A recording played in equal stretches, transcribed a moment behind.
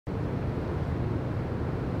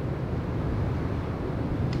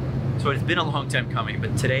So it's been a long time coming,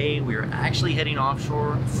 but today we are actually heading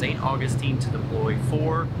offshore, St. Augustine, to deploy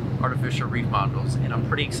 4 artificial reef modules, and I'm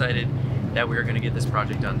pretty excited that we are going to get this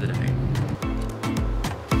project done today.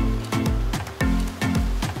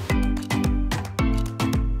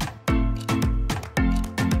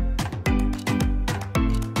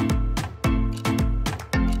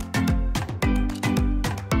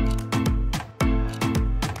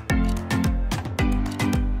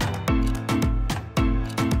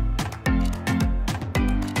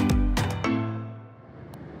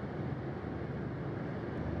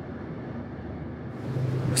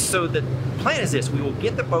 So the plan is this: we will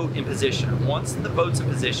get the boat in position. Once the boat's in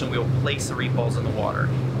position, we will place the reef balls in the water.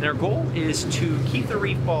 And our goal is to keep the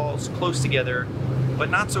reef balls close together, but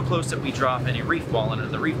not so close that we drop any reef ball into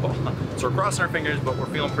the reef ball. So we're crossing our fingers, but we're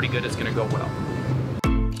feeling pretty good it's gonna go well.